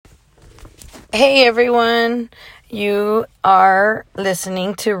Hey everyone, you are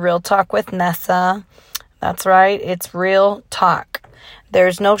listening to Real Talk with Nessa. That's right, it's real talk.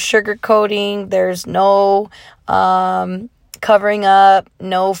 There's no sugarcoating, there's no covering up,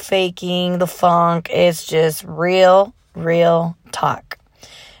 no faking the funk. It's just real talk.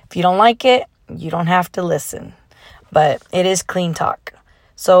 If you don't like it, you don't have to listen, but it is clean talk.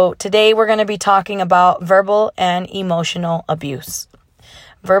 So today we're going to be talking about verbal and emotional abuse.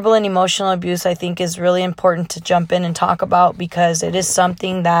 Verbal and emotional abuse, I think, is really important to jump in and talk about because it is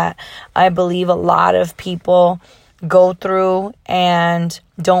something that I believe a lot of people go through and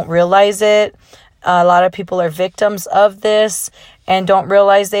don't realize it. A lot of people are victims of this and don't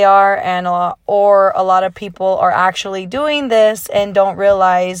realize they are, or a lot of people are actually doing this and don't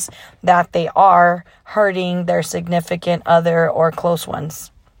realize that they are hurting their significant other or close ones.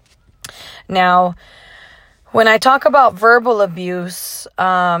 Now, when I talk about verbal abuse,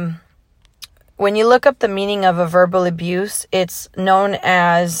 when you look up the meaning of a verbal abuse, it's known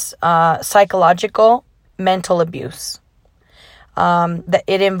as psychological mental abuse.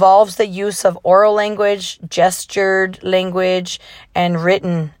 It involves the use of oral language, gestured language, and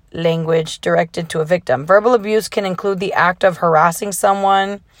written language directed to a victim. Verbal abuse can include the act of harassing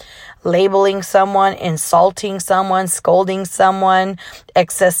someone, labeling someone, insulting someone, scolding someone,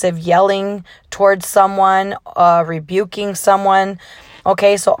 excessive yelling towards someone, rebuking someone.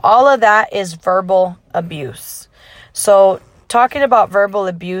 Okay, so all of that is verbal abuse. So talking about verbal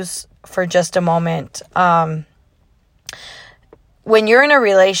abuse for just a moment, when you're in a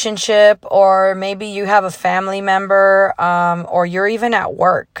relationship, or maybe you have a family member, or you're even at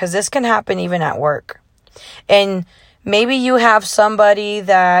work, because this can happen even at work, and maybe you have somebody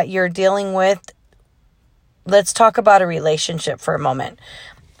that you're dealing with. Let's talk about a relationship for a moment.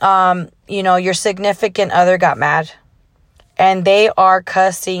 Your significant other got mad and they are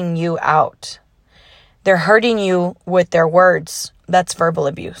cussing you out. They're hurting you with their words. That's verbal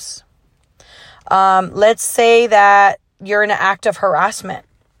abuse. Let's say that you're in an act of harassment.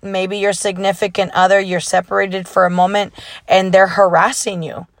 Maybe your significant other, you're separated for a moment and they're harassing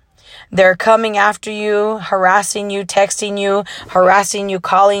you. They're coming after you, harassing you, texting you, harassing you,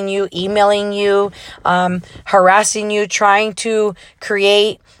 calling you, emailing you, harassing you, trying to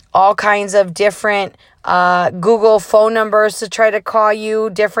create all kinds of different Google phone numbers to try to call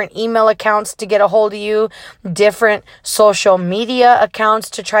you, different email accounts to get a hold of you, different social media accounts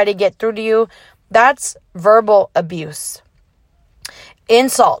to try to get through to you. That's verbal abuse.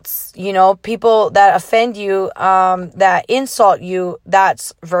 Insults, people that offend you, that insult you,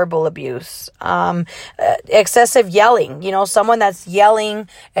 that's verbal abuse. Excessive yelling, someone that's yelling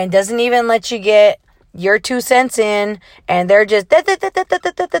and doesn't even let you get your 2 cents in, and they're just,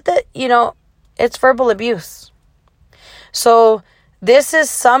 it's verbal abuse. So this is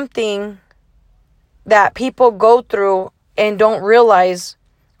something that people go through and don't realize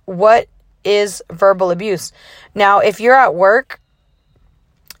what is verbal abuse. Now, if you're at work,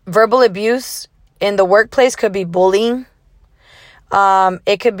 verbal abuse in the workplace could be bullying.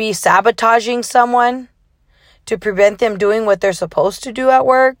 It could be sabotaging someone to prevent them doing what they're supposed to do at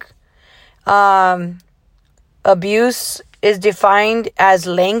work. Abuse is defined as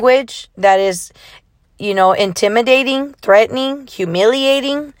language that is, intimidating, threatening,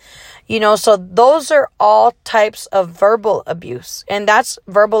 humiliating. So those are all types of verbal abuse. And that's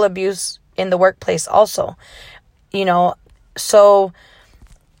verbal abuse in the workplace also. So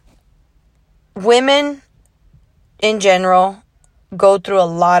women in general go through a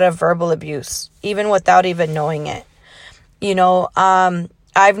lot of verbal abuse, even without even knowing it.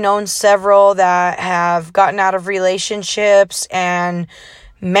 I've known several that have gotten out of relationships, and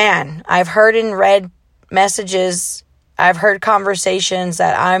man, I've heard and read messages, I've heard conversations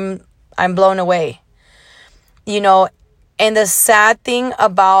that I'm blown away. And the sad thing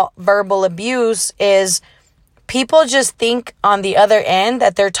about verbal abuse is people just think on the other end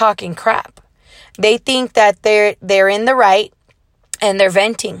that they're talking crap. They think that they're in the right and they're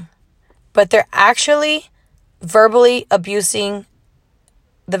venting, but they're actually verbally abusing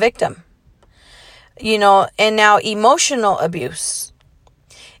the victim. And now emotional abuse.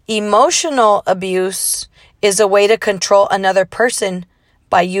 Emotional abuse is a way to control another person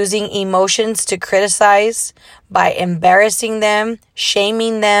by using emotions to criticize, by embarrassing them,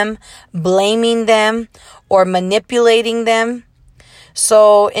 shaming them, blaming them, or manipulating them.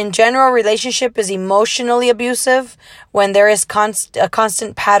 So in general, relationship is emotionally abusive when there is a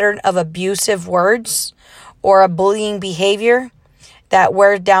constant pattern of abusive words or a bullying behavior that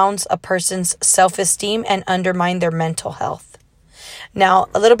wear down a person's self-esteem and undermine their mental health. Now,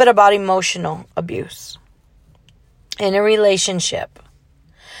 a little bit about emotional abuse. In a relationship,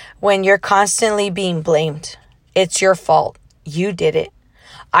 when you're constantly being blamed. It's your fault. You did it.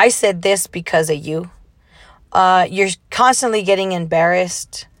 I said this because of you. You're constantly getting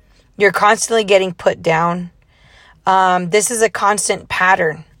embarrassed. You're constantly getting put down. This is a constant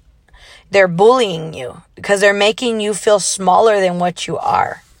pattern. They're bullying you because they're making you feel smaller than what you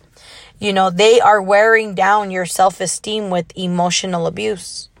are. You know, they are wearing down your self-esteem with emotional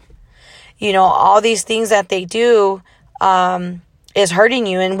abuse. You know, all these things that they do is hurting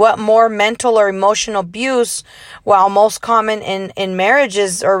you. And what more mental or emotional abuse, while most common in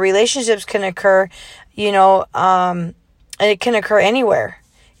marriages or relationships can occur, you know, it can occur anywhere.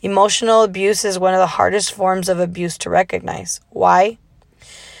 Emotional abuse is one of the hardest forms of abuse to recognize. Why?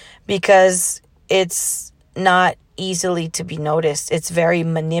 Because it's not easily to be noticed. It's very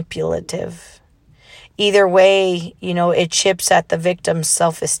manipulative. Either way, you know, it chips at the victim's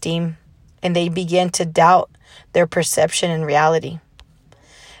self-esteem and they begin to doubt their perception and reality.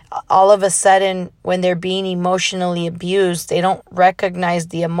 All of a sudden, when they're being emotionally abused, they don't recognize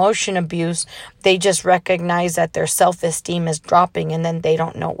the emotion abuse. They just recognize that their self-esteem is dropping, and then they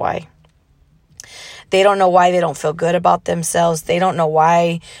don't know why. They don't know why they don't feel good about themselves. They don't know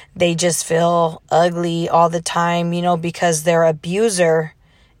why they just feel ugly all the time, you know, because their abuser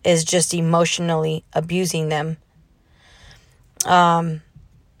is just emotionally abusing them.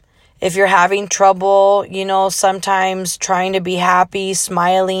 If you're having trouble, you know, sometimes trying to be happy,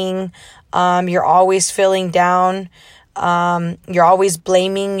 smiling, you're always feeling down, you're always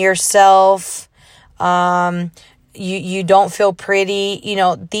blaming yourself, you don't feel pretty, you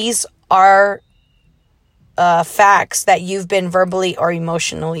know, these are facts that you've been verbally or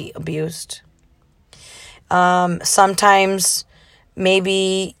emotionally abused. Sometimes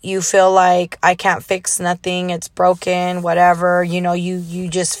maybe you feel like I can't fix nothing, it's broken, whatever. You know, you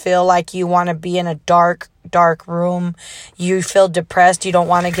just feel like you want to be in a dark room. You feel depressed. You don't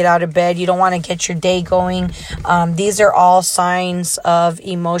want to get out of bed. You don't want to get your day going. These are all signs of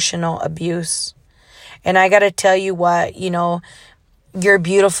emotional abuse. And I got to tell you what, you know, you're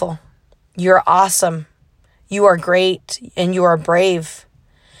beautiful. You're awesome. You are great and you are brave.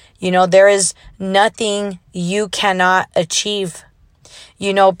 You know, there is nothing you cannot achieve.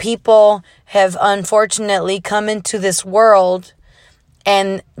 You know, people have unfortunately come into this world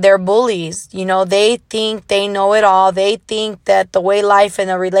and they're bullies. You know, they think they know it all. They think that the way life and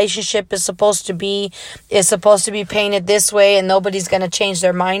a relationship is supposed to be painted this way, and nobody's going to change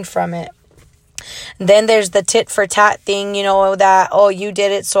their mind from it. Then there's the tit for tat thing, you know, that, oh, you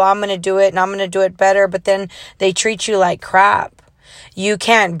did it, so I'm going to do it and I'm going to do it better. But then they treat you like crap. You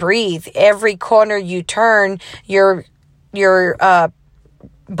can't breathe. Every corner you turn, you're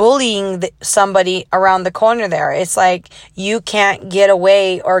bullying somebody around the corner there. It's like you can't get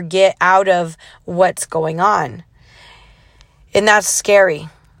away or get out of what's going on. And that's scary.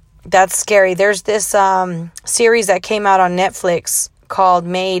 That's scary. There's this series that came out on Netflix called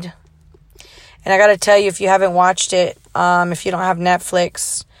Made. And I got to tell you, if you haven't watched it, if you don't have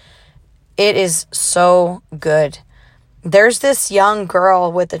Netflix, it is so good. There's this young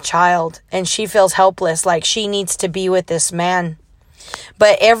girl with a child, and she feels helpless, like she needs to be with this man.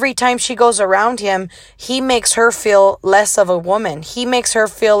 But every time she goes around him, he makes her feel less of a woman. He makes her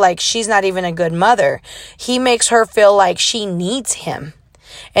feel like she's not even a good mother. He makes her feel like she needs him.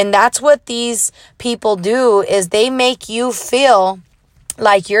 And that's what these people do, is they make you feel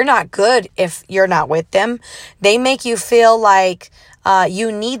like you're not good if you're not with them. They make you feel like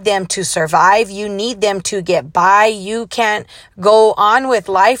you need them to survive. You need them to get by. You can't go on with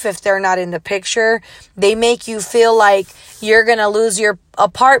life if they're not in the picture. They make you feel like you're going to lose your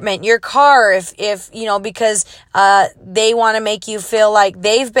apartment, your car, if you know, because they want to make you feel like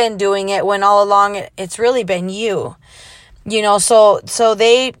they've been doing it when all along it's really been you. You know, so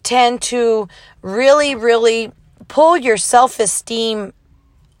they tend to really, really pull your self-esteem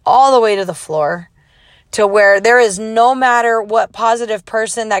all the way to the floor, to where there is no matter what positive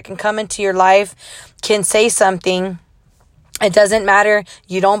person that can come into your life can say something. It doesn't matter.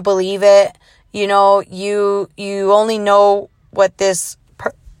 You don't believe it. You know, you only know what these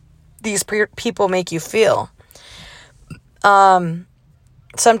people make you feel.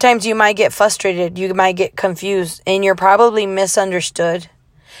 Sometimes you might get frustrated. You might get confused, and you're probably misunderstood.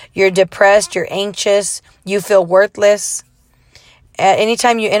 You're depressed. You're anxious. You feel worthless.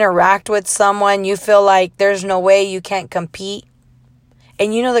 Anytime you interact with someone, you feel like there's no way you can't compete.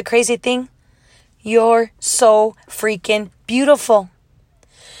 And you know the crazy thing? You're so freaking beautiful.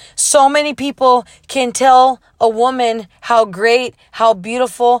 So many people can tell a woman how great, how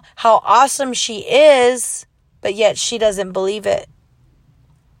beautiful, how awesome she is, but yet she doesn't believe it.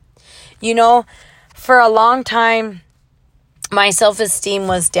 You know, for a long time, my self-esteem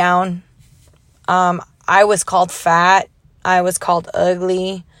was down. I was called fat. I was called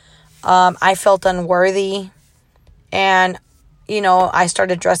ugly. I felt unworthy. And, I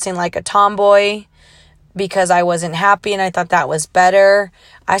started dressing like a tomboy because I wasn't happy and I thought that was better.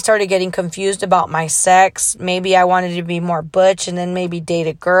 I started getting confused about my sex. Maybe I wanted to be more butch and then maybe date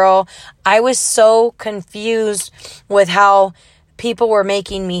a girl. I was so confused with how people were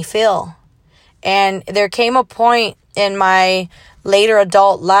making me feel. And there came a point in my later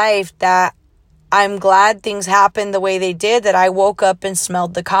adult life that I'm glad things happened the way they did, that I woke up and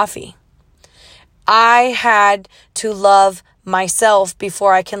smelled the coffee. I had to love myself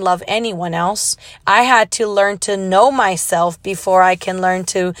before I can love anyone else. I had to learn to know myself before I can learn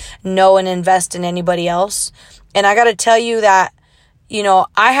to know and invest in anybody else. And I got to tell you that,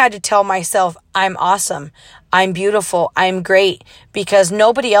 I had to tell myself I'm awesome, I'm beautiful, I'm great, because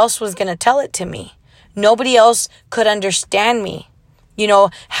nobody else was going to tell it to me. Nobody else could understand me.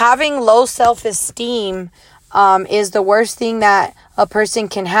 Having low self-esteem is the worst thing that a person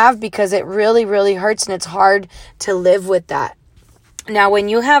can have, because it really, really hurts and it's hard to live with that. Now, when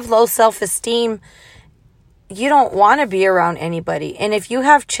you have low self-esteem, you don't want to be around anybody. And if you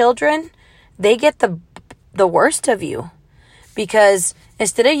have children, they get the worst of you, because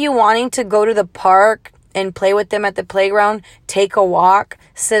instead of you wanting to go to the park and play with them at the playground, take a walk,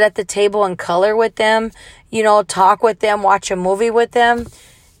 sit at the table and color with them, talk with them, watch a movie with them,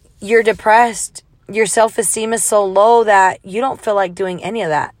 you're depressed. Your self-esteem is so low that you don't feel like doing any of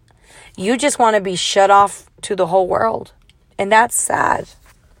that. You just want to be shut off to the whole world. And that's sad.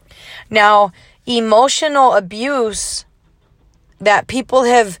 Now, emotional abuse that people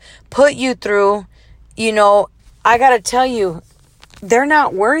have put you through, I got to tell you, they're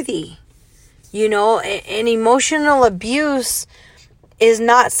not worthy. And emotional abuse is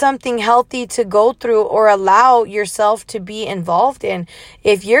not something healthy to go through or allow yourself to be involved in.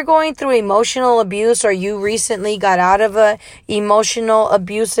 If you're going through emotional abuse, or you recently got out of a emotional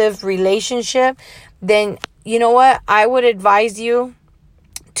abusive relationship, then you know what? I would advise you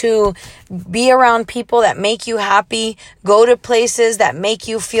to be around people that make you happy, go to places that make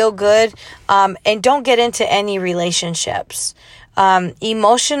you feel good, and don't get into any relationships.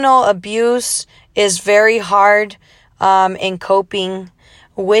 Emotional abuse is very hard in coping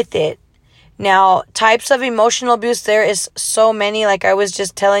with it. Now, types of emotional abuse, there is so many, like I was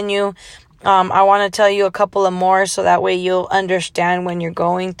just telling you. I want to tell you a couple of more so that way you'll understand when you're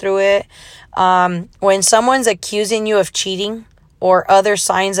going through it. When someone's accusing you of cheating or other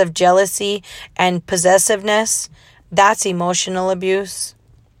signs of jealousy and possessiveness, that's emotional abuse.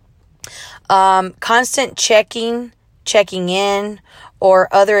 Constant checking in, or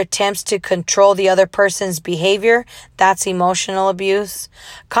other attempts to control the other person's behavior, that's emotional abuse.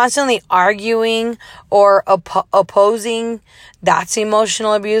 Constantly arguing or opposing, that's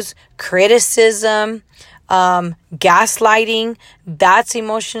emotional abuse. Criticism, gaslighting, that's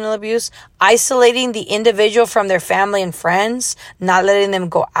emotional abuse. Isolating the individual from their family and friends, not letting them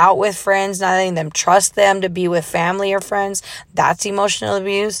go out with friends, not letting them trust them to be with family or friends, that's emotional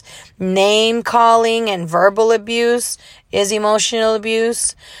abuse. Name calling and verbal abuse is emotional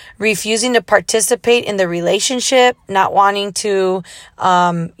abuse. Refusing to participate in the relationship, not wanting to,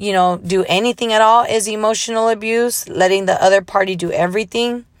 do anything at all is emotional abuse. Letting the other party do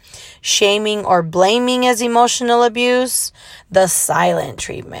everything. Shaming or blaming is emotional abuse. The silent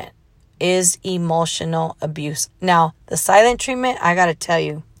treatment is emotional abuse. Now, the silent treatment, I gotta tell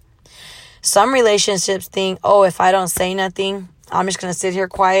you, some relationships think, if I don't say nothing, I'm just going to sit here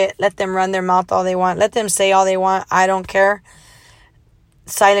quiet. Let them run their mouth all they want. Let them say all they want. I don't care.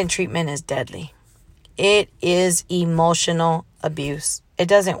 Silent treatment is deadly. It is emotional abuse. It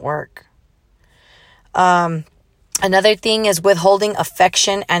doesn't work. Another thing is withholding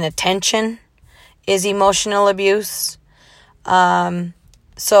affection and attention is emotional abuse.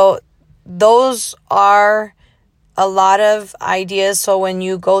 So those are a lot of ideas. So when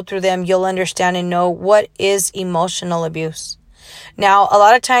you go through them, you'll understand and know what is emotional abuse. Now, a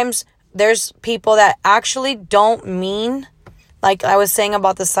lot of times there's people that actually don't mean, like I was saying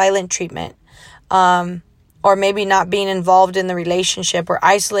about the silent treatment, or maybe not being involved in the relationship, or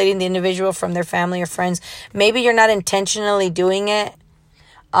isolating the individual from their family or friends. Maybe you're not intentionally doing it,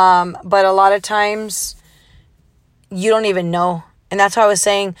 but a lot of times you don't even know. And that's why I was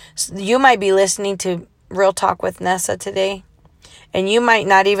saying, you might be listening to Real Talk with Nessa today, and you might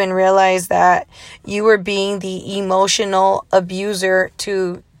not even realize that you were being the emotional abuser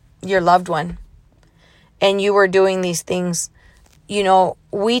to your loved one. And you were doing these things.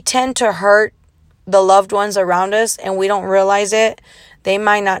 We tend to hurt the loved ones around us, and we don't realize it. They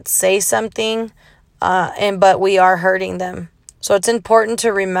might not say something, but we are hurting them. So it's important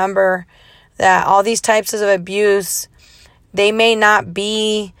to remember that all these types of abuse, they may not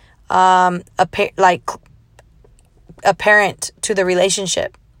be apparent to the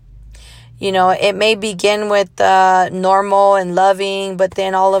relationship. You know, it may begin with normal and loving, but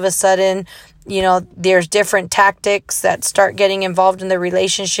then all of a sudden, you know, there's different tactics that start getting involved in the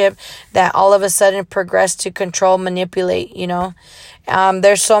relationship that all of a sudden progress to control, manipulate, you know.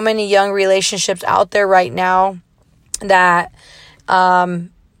 There's so many young relationships out there right now that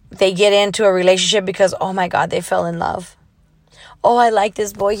they get into a relationship because, oh my God, they fell in love. Oh, I like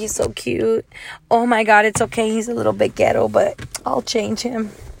this boy. He's so cute. Oh my God, it's okay. He's a little bit ghetto, but I'll change him.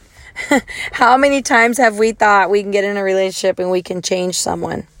 How many times have we thought we can get in a relationship and we can change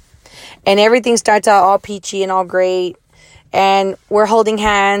someone? And everything starts out all peachy and all great. And we're holding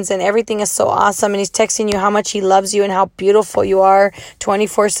hands and everything is so awesome. And he's texting you how much he loves you and how beautiful you are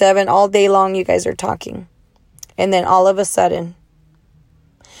 24/7. All day long, you guys are talking. And then all of a sudden,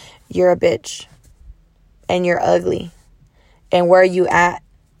 you're a bitch. And you're ugly. And where are you at?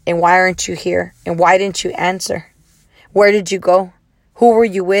 And why aren't you here? And why didn't you answer? Where did you go? Who were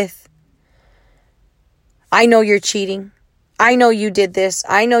you with? I know you're cheating. I know you did this.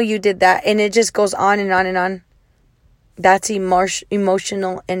 I know you did that. And it just goes on and on and on. That's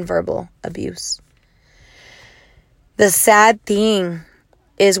emotional and verbal abuse. The sad thing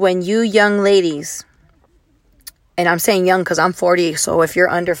is when you young ladies, and I'm saying young because I'm 40, so if you're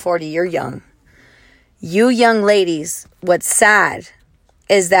under 40, you're young. You young ladies, what's sad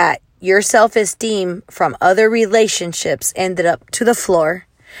is that your self-esteem from other relationships ended up to the floor.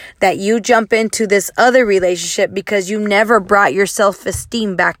 That you jump into this other relationship because you never brought your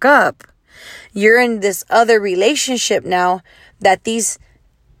self-esteem back up. You're in this other relationship now that these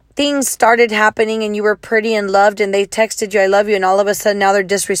things started happening and you were pretty and loved and they texted you, I love you. And all of a sudden now they're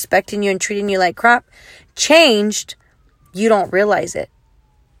disrespecting you and treating you like crap. Changed. You don't realize it.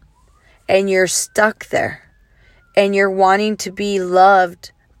 And you're stuck there. And you're wanting to be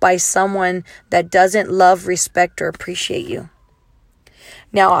loved by someone that doesn't love, respect, or appreciate you.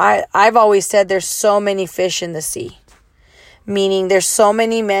 Now, I've always said there's so many fish in the sea. Meaning there's so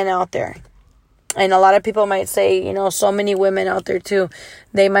many men out there. And a lot of people might say, you know, so many women out there too.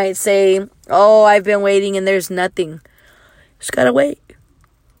 They might say, oh, I've been waiting and there's nothing. Just gotta wait.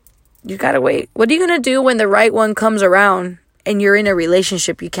 You gotta wait. What are you gonna do when the right one comes around and you're in a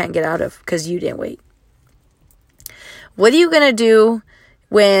relationship you can't get out of because you didn't wait? What are you gonna do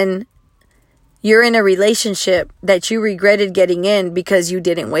when you're in a relationship that you regretted getting in because you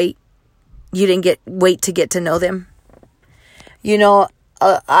didn't wait? You didn't wait to get to know them. You know,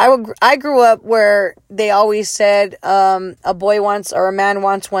 I grew up where they always said a boy wants or a man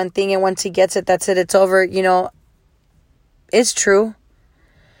wants one thing and once he gets it, that's it, it's over. You know, it's true.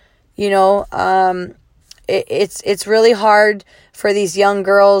 You know, it's really hard for these young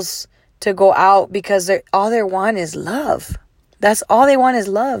girls to go out because all they want is love. That's all they want is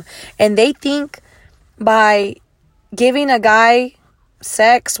love. And they think by giving a guy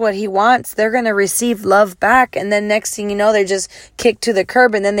sex, what he wants, they're going to receive love back. And then next thing you know, they're just kicked to the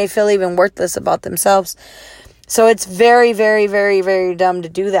curb and then they feel even worthless about themselves. So it's very, very, very, very dumb to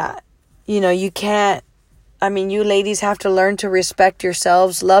do that. You know, you can't, you ladies have to learn to respect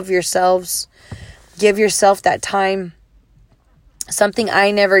yourselves, love yourselves, give yourself that time. Something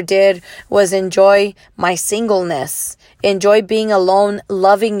I never did was enjoy my singleness. Enjoy being alone,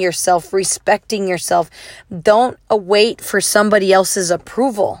 loving yourself, respecting yourself. Don't wait for somebody else's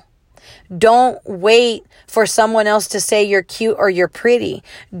approval. Don't wait for someone else to say you're cute or you're pretty.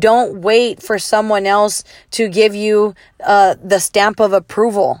 Don't wait for someone else to give you the stamp of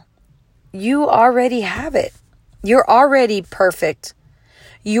approval. You already have it. You're already perfect.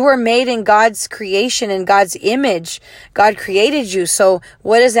 You were made in God's creation, in God's image. God created you. So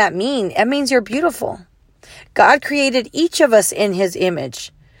what does that mean? It means you're beautiful. God created each of us in his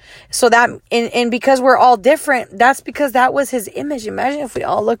image. So that, and because we're all different, that's because that was his image. Imagine if we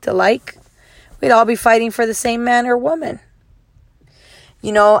all looked alike. We'd all be fighting for the same man or woman.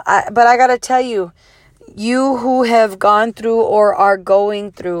 You know, but I got to tell you, you who have gone through or are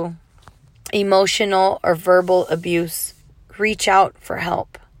going through emotional or verbal abuse, reach out for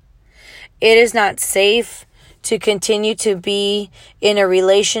help. It is not safe to continue to be in a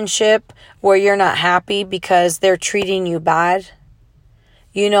relationship where you're not happy because they're treating you bad.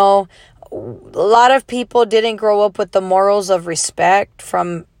 You know, a lot of people didn't grow up with the morals of respect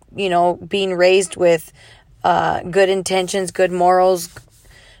from, you know, being raised with good intentions, good morals,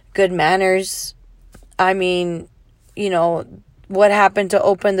 good manners. You know, what happened to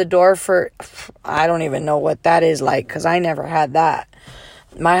open the door for, I don't even know what that is like because I never had that.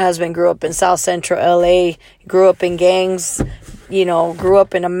 My husband grew up in South Central LA, grew up in gangs, grew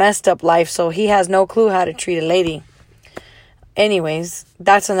up in a messed up life, so he has no clue how to treat a lady. Anyways,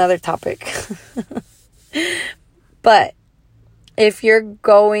 that's another topic. But if you're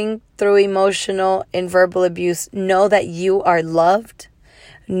going through emotional and verbal abuse, know that you are loved.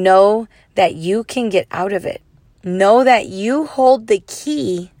 Know that you can get out of it. Know that you hold the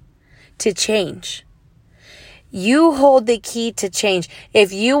key to change. You hold the key to change.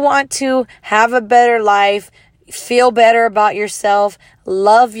 If you want to have a better life, feel better about yourself,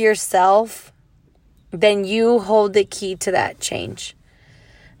 love yourself, then you hold the key to that change.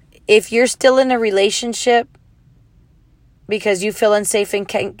 If you're still in a relationship because you feel unsafe and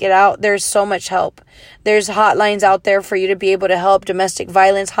can't get out, there's so much help. There's hotlines out there for you to be able to help. Domestic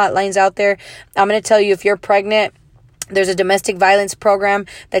violence hotlines out there. I'm going to tell you, if you're pregnant, there's a domestic violence program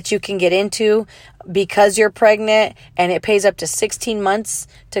that you can get into because you're pregnant, and it pays up to 16 months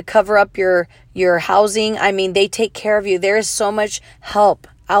to cover up your housing. I mean, they take care of you. There is so much help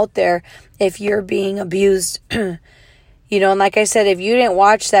out there if you're being abused. And like I said, if you didn't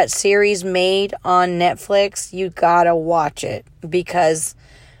watch that series Made on Netflix, you gotta watch it, because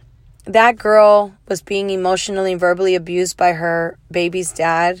that girl was being emotionally and verbally abused by her baby's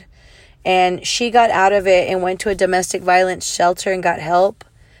dad. And she got out of it and went to a domestic violence shelter and got help,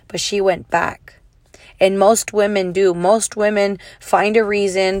 but she went back. And most women do. Most women find a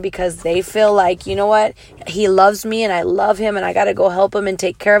reason because they feel like, you know what? He loves me and I love him and I got to go help him and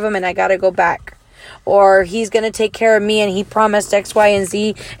take care of him and I got to go back. Or he's going to take care of me and he promised X, Y, and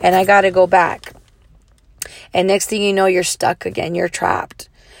Z and I got to go back. And next thing you know, you're stuck again. You're trapped.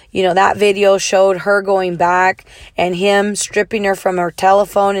 That video showed her going back and him stripping her from her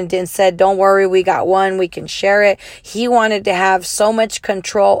telephone and then said, don't worry, we got one, we can share it. He wanted to have so much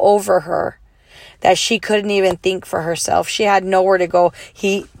control over her that she couldn't even think for herself. She had nowhere to go.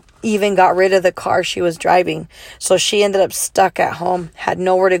 He even got rid of the car she was driving. So she ended up stuck at home, had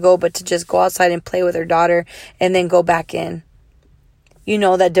nowhere to go but to just go outside and play with her daughter and then go back in.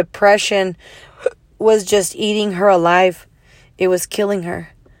 That depression was just eating her alive. It was killing her.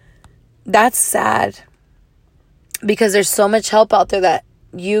 That's sad, because there's so much help out there that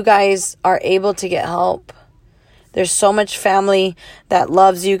you guys are able to get help. There's so much family that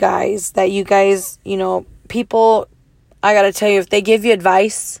loves you guys, that you guys, people, I got to tell you, if they give you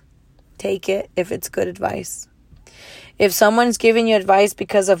advice, take it if it's good advice. If someone's giving you advice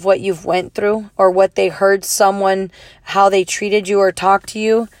because of what you've went through or what they heard someone, how they treated you or talked to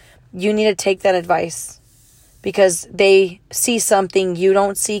you, you need to take that advice. Because they see something you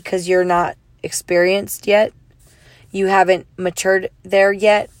don't see because you're not experienced yet. You haven't matured there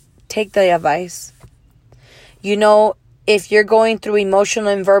yet. Take the advice. If you're going through emotional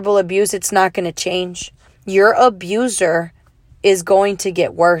and verbal abuse, it's not going to change. Your abuser is going to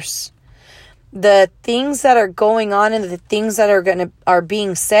get worse. The things that are going on and the things that are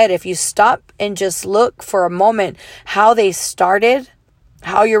being said, if you stop and just look for a moment how they started,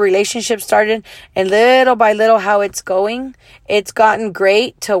 how your relationship started, and little by little how it's going, it's gotten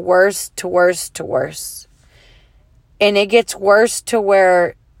great to worse to worse to worse. And it gets worse to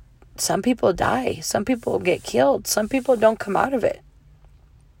where some people die. Some people get killed. Some people don't come out of it.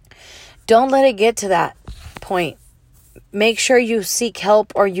 Don't let it get to that point. Make sure you seek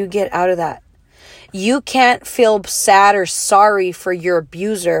help or you get out of that. You can't feel sad or sorry for your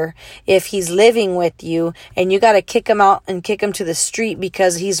abuser if he's living with you and you got to kick him out and kick him to the street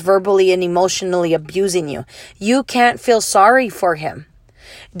because he's verbally and emotionally abusing you. You can't feel sorry for him.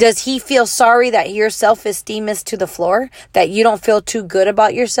 Does he feel sorry that your self-esteem is to the floor? That you don't feel too good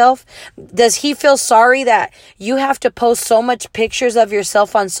about yourself? Does he feel sorry that you have to post so much pictures of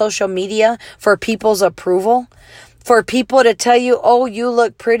yourself on social media for people's approval? For people to tell you, oh, you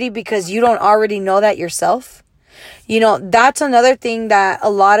look pretty because you don't already know that yourself? That's another thing that a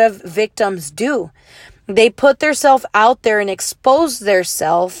lot of victims do. They put themselves out there and expose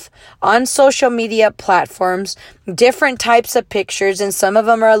themselves on social media platforms, different types of pictures, and some of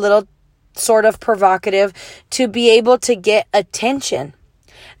them are a little sort of provocative to be able to get attention.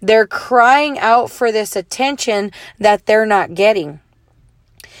 They're crying out for this attention that they're not getting.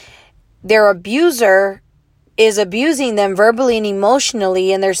 Their abuser is abusing them verbally and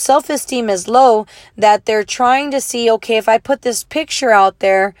emotionally, and their self-esteem is low, that they're trying to see, okay, if I put this picture out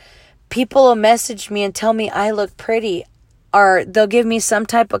there, people will message me and tell me I look pretty, or they'll give me some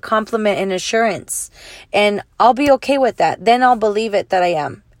type of compliment and assurance, and I'll be okay with that. Then I'll believe it that I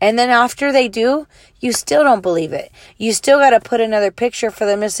am. And then after they do, you still don't believe it. You still got to put another picture for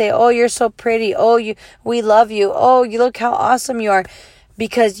them to say, oh, you're so pretty. Oh, we love you. Oh, you look how awesome you are.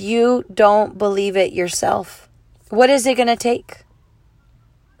 Because you don't believe it yourself. What is it going to take?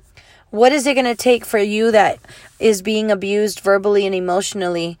 What is it going to take for you that is being abused verbally and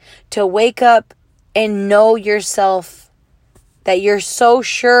emotionally to wake up and know yourself, that you're so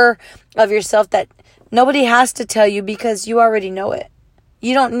sure of yourself that nobody has to tell you because you already know it.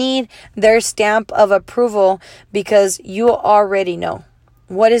 You don't need their stamp of approval because you already know.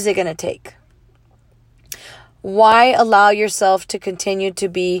 What is it going to take? Why allow yourself to continue to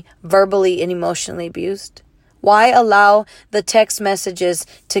be verbally and emotionally abused? Why allow the text messages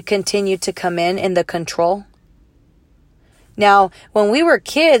to continue to come in the control? Now, when we were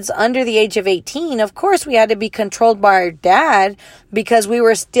kids under the age of 18, of course we had to be controlled by our dad because we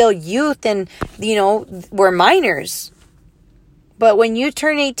were still youth and, we're minors. But when you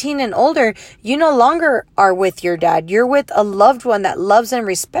turn 18 and older, you no longer are with your dad. You're with a loved one that loves and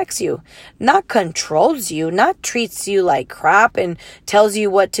respects you, not controls you, not treats you like crap and tells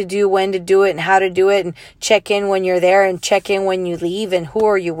you what to do, when to do it, and how to do it, and check in when you're there and check in when you leave, and who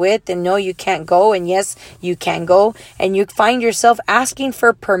are you with, and no, you can't go, and yes, you can go. And you find yourself asking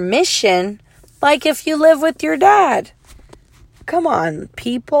for permission like if you live with your dad. Come on,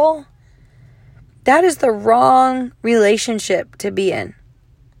 people. That is the wrong relationship to be in.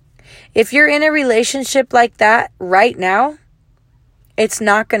 If you're in a relationship like that right now, it's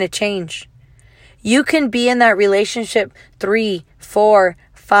not going to change. You can be in that relationship 3, 4,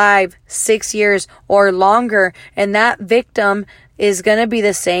 5, 6 years or longer, and that victim is going to be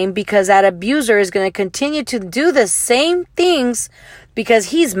the same because that abuser is going to continue to do the same things because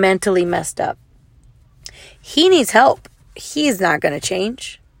he's mentally messed up. He needs help. He's not going to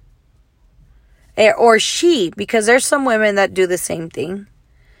change. Or she, because there's some women that do the same thing,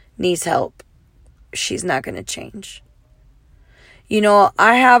 needs help. She's not going to change.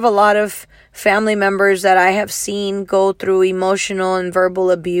 I have a lot of family members that I have seen go through emotional and verbal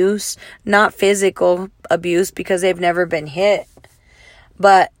abuse, not physical abuse because they've never been hit,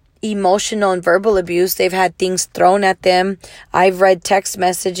 but emotional and verbal abuse. They've had things thrown at them. I've read text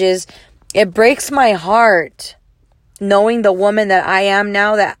messages. It breaks my heart knowing the woman that I am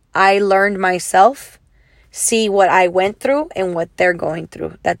now, that I learned myself, see what I went through and what they're going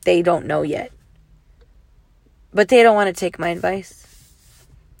through that they don't know yet. But they don't want to take my advice.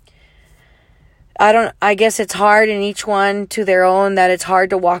 I guess it's hard, in each one to their own, that it's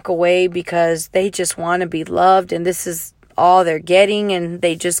hard to walk away because they just want to be loved and this is all they're getting and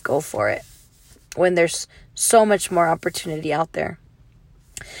they just go for it when there's so much more opportunity out there.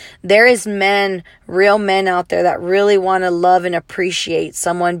 There is real men out there that really want to love and appreciate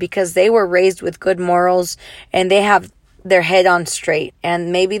someone because they were raised with good morals and they have their head on straight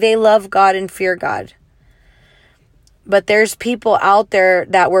and maybe they love God and fear God. But there's people out there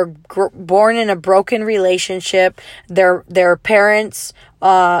that were born in a broken relationship. Their parents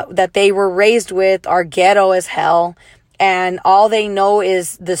that they were raised with are ghetto as hell. And all they know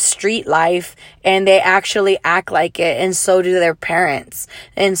is the street life, and they actually act like it, and so do their parents.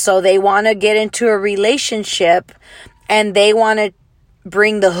 And so they want to get into a relationship, and they want to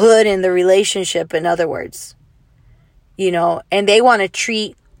bring the hood in the relationship, in other words. And they want to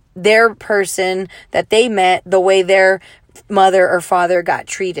treat their person that they met the way their mother or father got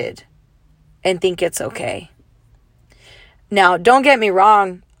treated, and think it's okay. Now, don't get me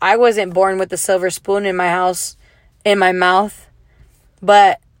wrong. I wasn't born with a silver spoon in my house, in my mouth,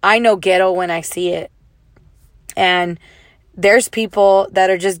 but I know ghetto when I see it. And there's people that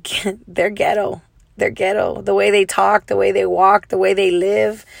are just, they're ghetto. They're ghetto. The way they talk, the way they walk, the way they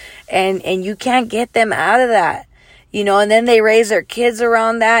live. And you can't get them out of that. And then they raise their kids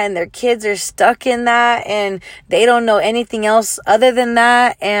around that, and their kids are stuck in that, and they don't know anything else other than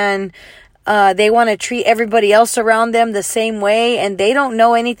that. And they want to treat everybody else around them the same way, and they don't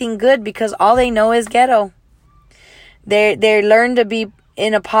know anything good because all they know is ghetto. They learn to be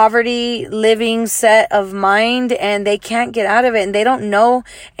in a poverty living set of mind, and they can't get out of it, and they don't know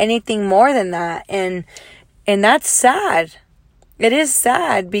anything more than that. And that's sad. It is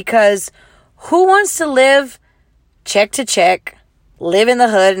sad because who wants to live check to check, live in the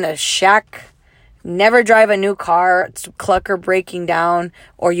hood in a shack, never drive a new car, it's clucker breaking down,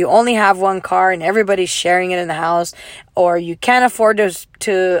 or you only have one car and everybody's sharing it in the house, or you can't afford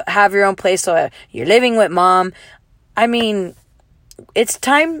to have your own place, so you're living with mom. I mean, it's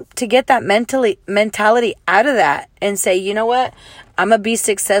time to get that mentality out of that and say, you know what? I'm going to be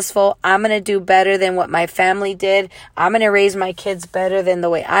successful. I'm going to do better than what my family did. I'm going to raise my kids better than the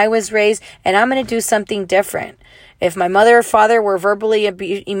way I was raised. And I'm going to do something different. If my mother or father were verbally,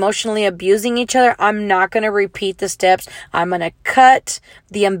 emotionally abusing each other, I'm not going to repeat the steps. I'm going to cut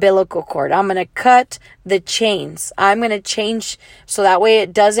the umbilical cord. I'm going to cut the chains. I'm going to change so that way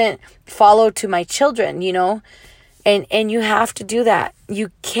it doesn't follow to my children, And you have to do that.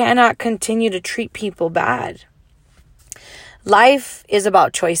 You cannot continue to treat people bad. Life is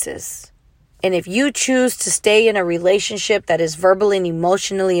about choices. And if you choose to stay in a relationship that is verbally and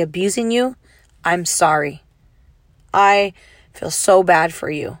emotionally abusing you, I'm sorry. I feel so bad for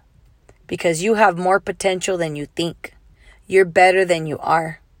you because you have more potential than you think. You're better than you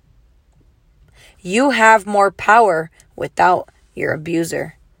are. You have more power without your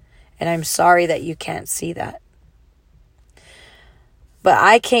abuser. And I'm sorry that you can't see that. But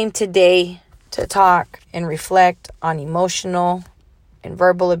I came today to talk and reflect on emotional and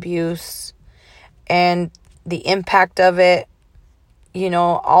verbal abuse and the impact of it,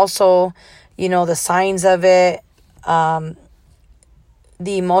 also, the signs of it. The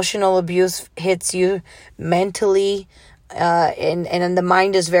emotional abuse hits you mentally, and the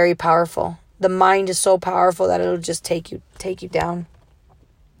mind is very powerful. The mind is so powerful that it'll just take you down.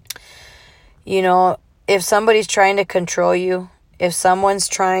 If somebody's trying to control you, if someone's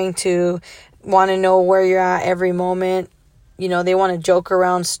trying to want to know where you're at every moment, they want to joke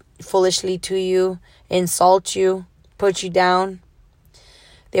around foolishly to you, insult you, put you down.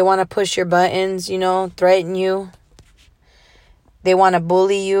 They want to push your buttons, threaten you. They want to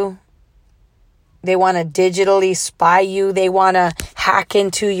bully you. They want to digitally spy you. They want to hack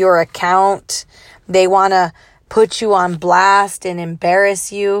into your account. They want to put you on blast and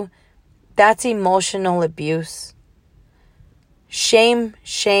embarrass you. That's emotional abuse. Shame,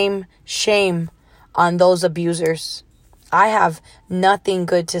 shame, shame on those abusers. I have nothing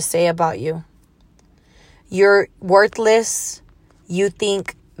good to say about you. You're worthless. You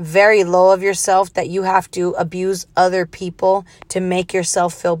think very low of yourself that you have to abuse other people to make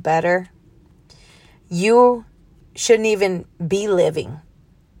yourself feel better. You shouldn't even be living.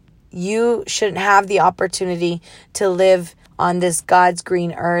 You shouldn't have the opportunity to live on this God's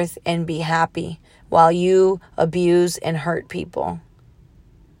green earth and be happy while you abuse and hurt people.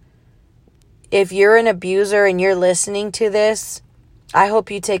 If you're an abuser and you're listening to this, I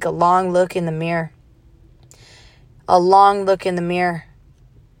hope you take a long look in the mirror. A long look in the mirror.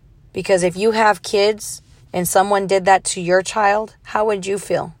 Because if you have kids and someone did that to your child, how would you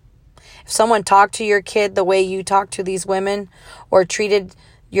feel? If someone talked to your kid the way you talk to these women, or treated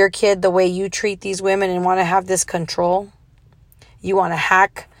your kid the way you treat these women and want to have this control, you want to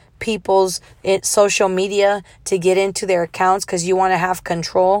hack people's social media to get into their accounts because you want to have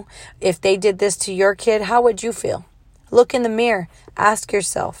control. If they did this to your kid, how would you feel? Look in the mirror. Ask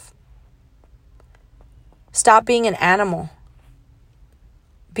yourself. Stop being an animal.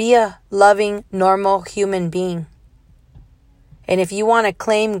 Be a loving, normal human being. And if you want to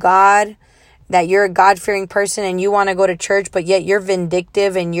claim God, that you're a God-fearing person and you want to go to church, but yet you're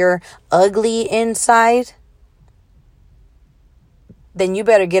vindictive and you're ugly inside, then you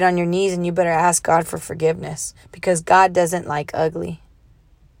better get on your knees and you better ask God for forgiveness, because God doesn't like ugly.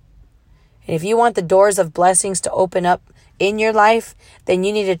 And if you want the doors of blessings to open up in your life, then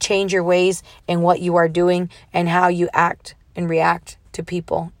you need to change your ways and what you are doing and how you act and react to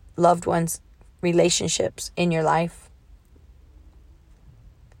people, loved ones, relationships in your life.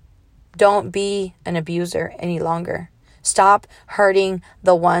 Don't be an abuser any longer. Stop hurting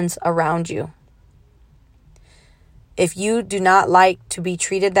the ones around you. If you do not like to be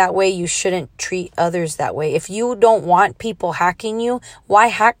treated that way, you shouldn't treat others that way. If you don't want people hacking you, why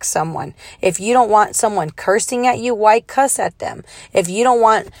hack someone? If you don't want someone cursing at you, why cuss at them? If you don't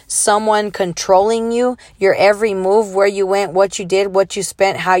want someone controlling you, your every move, where you went, what you did, what you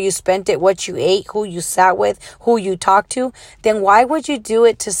spent, how you spent it, what you ate, who you sat with, who you talked to, then why would you do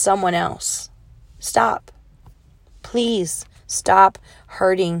it to someone else? Stop. Please stop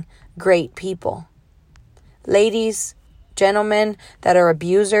hurting great people. Ladies, gentlemen that are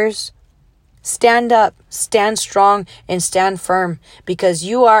abusers, stand up, stand strong, and stand firm, because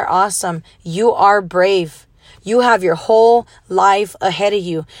you are awesome. You are brave. You have your whole life ahead of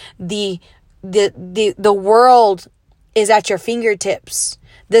you. The world is at your fingertips.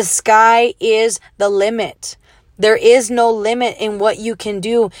 The sky is the limit. There is no limit in what you can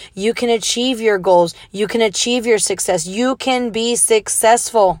do. You can achieve your goals. You can achieve your success. You can be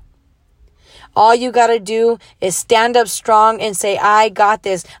successful. All you got to do is stand up strong and say, I got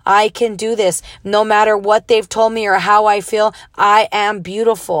this. I can do this. No matter what they've told me or how I feel, I am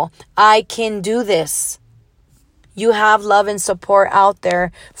beautiful. I can do this. You have love and support out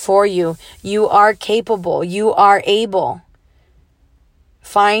there for you. You are capable. You are able.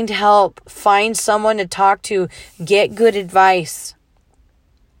 Find help. Find someone to talk to. Get good advice.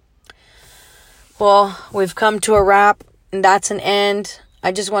 Well, we've come to a wrap, and that's an end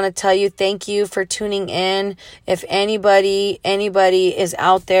I just want to tell you, thank you for tuning in. If anybody is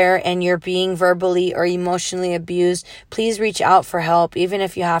out there and you're being verbally or emotionally abused, please reach out for help. Even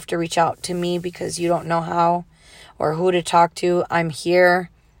if you have to reach out to me because you don't know how or who to talk to, I'm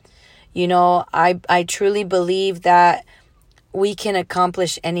here. You know, I truly believe that we can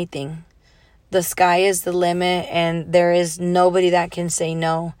accomplish anything. The sky is the limit, and there is nobody that can say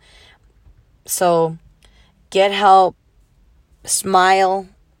no. So get help. Smile,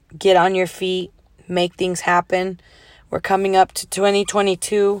 get on your feet, make things happen. We're coming up to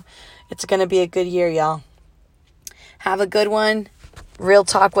 2022. It's going to be a good year, y'all. Have a good one. Real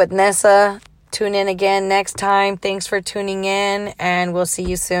Talk with Nessa. Tune in again next time. Thanks for tuning in, and we'll see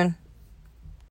you soon.